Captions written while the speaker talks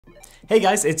Hey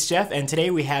guys, it's Jeff, and today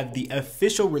we have the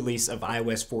official release of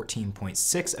iOS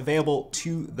 14.6 available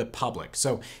to the public.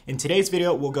 So in today's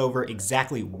video, we'll go over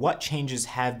exactly what changes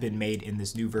have been made in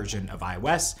this new version of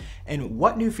iOS and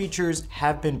what new features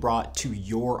have been brought to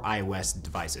your iOS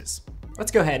devices.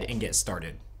 Let's go ahead and get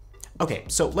started. Okay,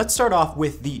 so let's start off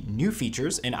with the new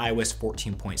features in iOS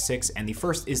 14.6, and the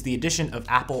first is the addition of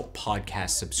Apple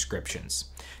Podcast subscriptions.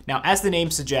 Now, as the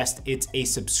name suggests, it's a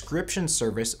subscription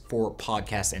service for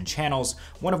podcasts and channels,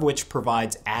 one of which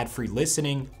provides ad-free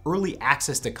listening, early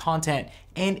access to content,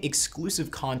 and exclusive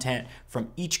content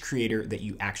from each creator that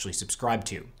you actually subscribe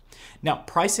to. Now,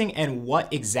 pricing and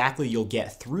what exactly you'll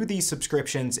get through these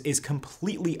subscriptions is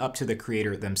completely up to the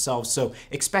creator themselves, so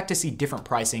expect to see different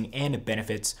pricing and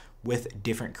benefits with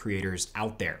different creators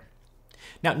out there.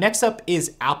 Now, next up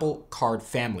is Apple Card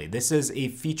Family. This is a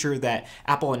feature that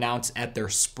Apple announced at their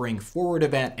Spring Forward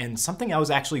event and something I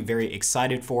was actually very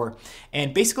excited for.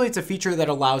 And basically, it's a feature that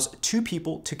allows two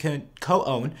people to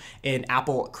co-own an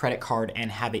Apple credit card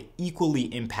and have it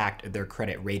equally impact their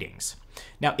credit ratings.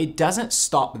 Now, it doesn't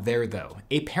stop there though.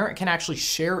 A parent can actually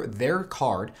share their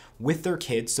card with their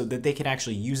kids so that they can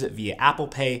actually use it via Apple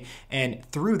Pay, and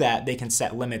through that, they can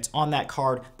set limits on that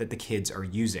card that the kids are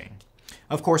using.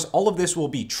 Of course, all of this will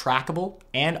be trackable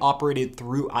and operated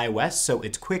through iOS, so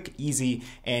it's quick, easy,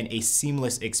 and a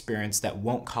seamless experience that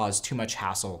won't cause too much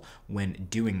hassle when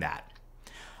doing that.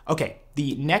 Okay,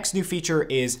 the next new feature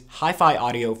is Hi-Fi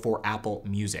audio for Apple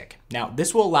Music. Now,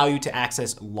 this will allow you to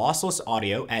access lossless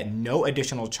audio at no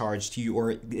additional charge to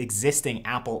your existing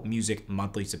Apple Music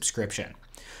monthly subscription.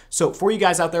 So for you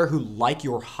guys out there who like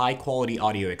your high quality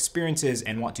audio experiences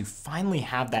and want to finally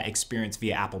have that experience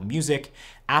via Apple Music,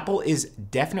 Apple is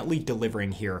definitely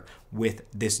delivering here with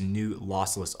this new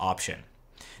lossless option.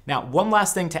 Now, one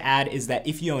last thing to add is that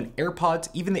if you own AirPods,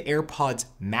 even the AirPods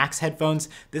Max headphones,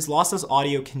 this lossless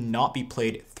audio cannot be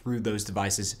played through those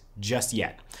devices just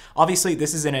yet. Obviously,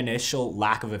 this is an initial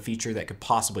lack of a feature that could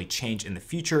possibly change in the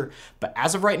future, but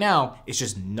as of right now, it's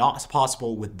just not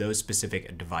possible with those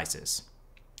specific devices.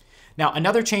 Now,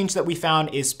 another change that we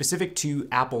found is specific to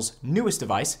Apple's newest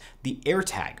device, the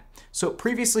AirTag. So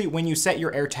previously, when you set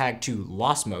your AirTag to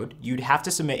lost mode, you'd have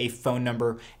to submit a phone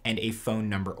number and a phone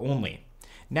number only.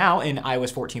 Now in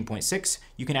iOS 14.6,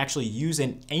 you can actually use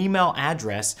an email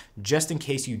address just in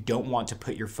case you don't want to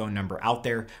put your phone number out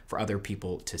there for other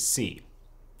people to see.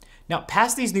 Now,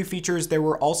 past these new features, there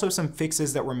were also some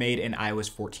fixes that were made in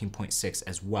iOS 14.6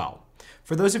 as well.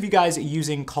 For those of you guys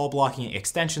using call blocking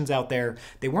extensions out there,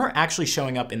 they weren't actually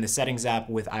showing up in the settings app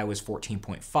with iOS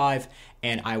 14.5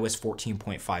 and iOS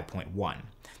 14.5.1.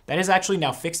 That is actually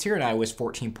now fixed here in iOS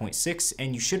 14.6,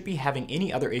 and you shouldn't be having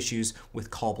any other issues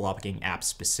with call blocking apps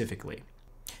specifically.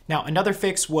 Now, another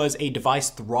fix was a device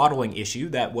throttling issue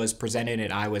that was presented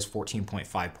in iOS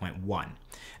 14.5.1.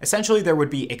 Essentially, there would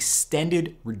be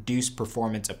extended reduced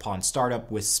performance upon startup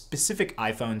with specific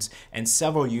iPhones, and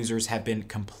several users have been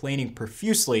complaining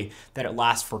profusely that it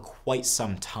lasts for quite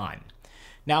some time.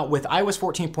 Now, with iOS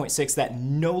 14.6, that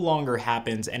no longer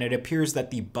happens, and it appears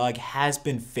that the bug has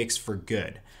been fixed for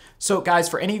good. So guys,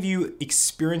 for any of you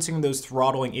experiencing those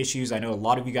throttling issues, I know a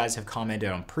lot of you guys have commented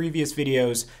on previous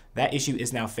videos, that issue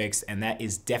is now fixed, and that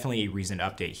is definitely a reason to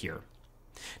update here.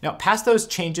 Now, past those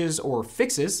changes or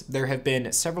fixes, there have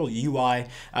been several UI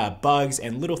bugs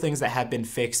and little things that have been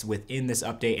fixed within this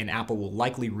update, and Apple will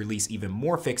likely release even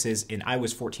more fixes in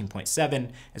iOS 14.7,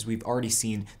 as we've already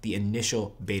seen the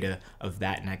initial beta of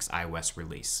that next iOS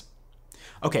release.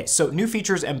 Okay, so new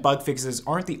features and bug fixes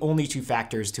aren't the only two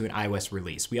factors to an iOS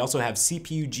release. We also have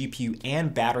CPU, GPU,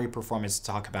 and battery performance to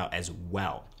talk about as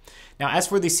well. Now, as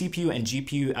for the CPU and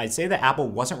GPU, I'd say that Apple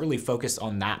wasn't really focused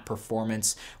on that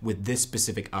performance with this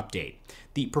specific update.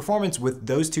 The performance with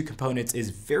those two components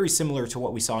is very similar to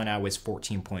what we saw in iOS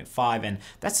 14.5, and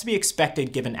that's to be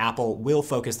expected given Apple will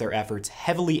focus their efforts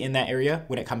heavily in that area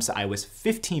when it comes to iOS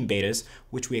 15 betas,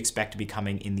 which we expect to be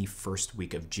coming in the first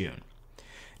week of June.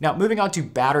 Now, moving on to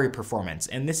battery performance,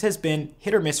 and this has been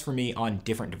hit or miss for me on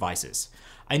different devices.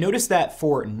 I noticed that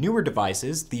for newer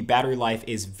devices, the battery life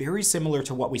is very similar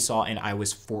to what we saw in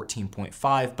iOS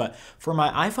 14.5, but for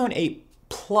my iPhone 8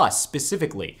 Plus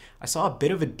specifically, I saw a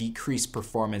bit of a decreased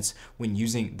performance when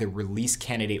using the release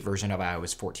candidate version of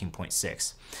iOS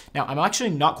 14.6. Now, I'm actually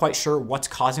not quite sure what's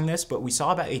causing this, but we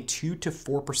saw about a 2 to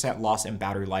 4% loss in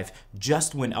battery life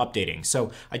just when updating.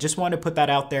 So I just wanted to put that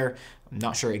out there. I'm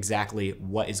not sure exactly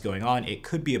what is going on. It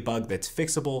could be a bug that's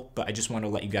fixable, but I just want to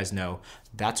let you guys know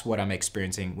that's what I'm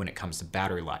experiencing when it comes to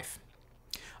battery life.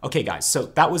 Okay guys, so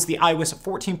that was the iOS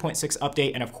 14.6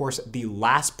 update, and of course the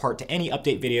last part to any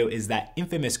update video is that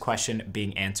infamous question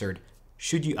being answered,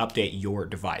 should you update your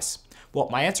device? Well,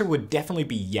 my answer would definitely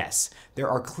be yes. There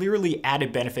are clearly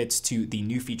added benefits to the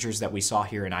new features that we saw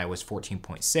here in iOS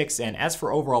 14.6, and as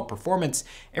for overall performance,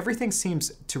 everything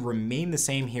seems to remain the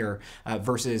same here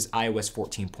versus iOS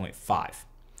 14.5.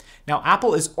 Now,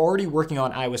 Apple is already working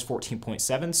on iOS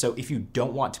 14.7, so if you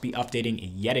don't want to be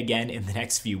updating yet again in the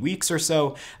next few weeks or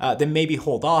so, then maybe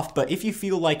hold off. But if you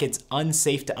feel like it's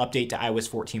unsafe to update to iOS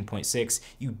 14.6,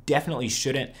 you definitely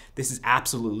shouldn't. This is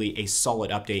absolutely a solid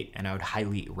update, and I would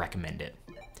highly recommend it.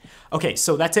 Okay,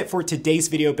 so that's it for today's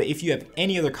video, but if you have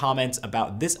any other comments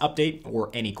about this update or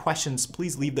any questions,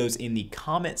 please leave those in the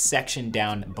comment section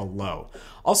down below.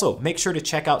 Also, make sure to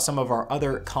check out some of our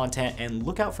other content and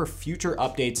look out for future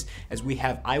updates as we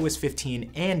have iOS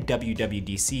 15 and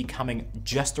WWDC coming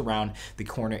just around the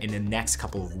corner in the next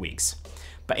couple of weeks.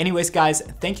 But anyways, guys,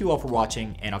 thank you all for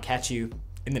watching, and I'll catch you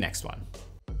in the next one.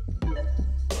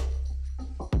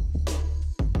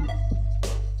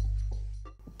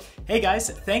 Hey guys,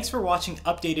 thanks for watching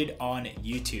Updated on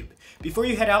YouTube. Before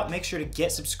you head out, make sure to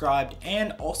get subscribed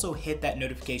and also hit that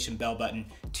notification bell button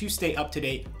to stay up to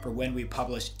date for when we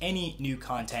publish any new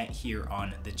content here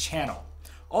on the channel.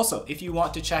 Also, if you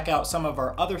want to check out some of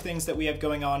our other things that we have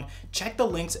going on, check the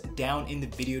links down in the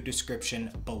video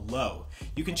description below.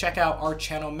 You can check out our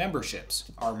channel memberships,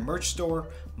 our merch store,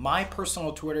 my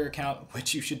personal Twitter account,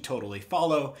 which you should totally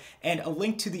follow, and a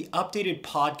link to the Updated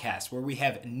podcast where we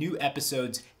have new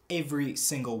episodes every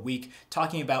single week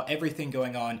talking about everything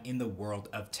going on in the world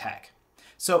of tech.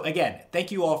 So again,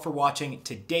 thank you all for watching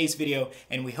today's video,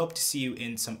 and we hope to see you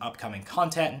in some upcoming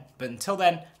content. But until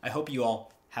then, I hope you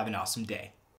all have an awesome day.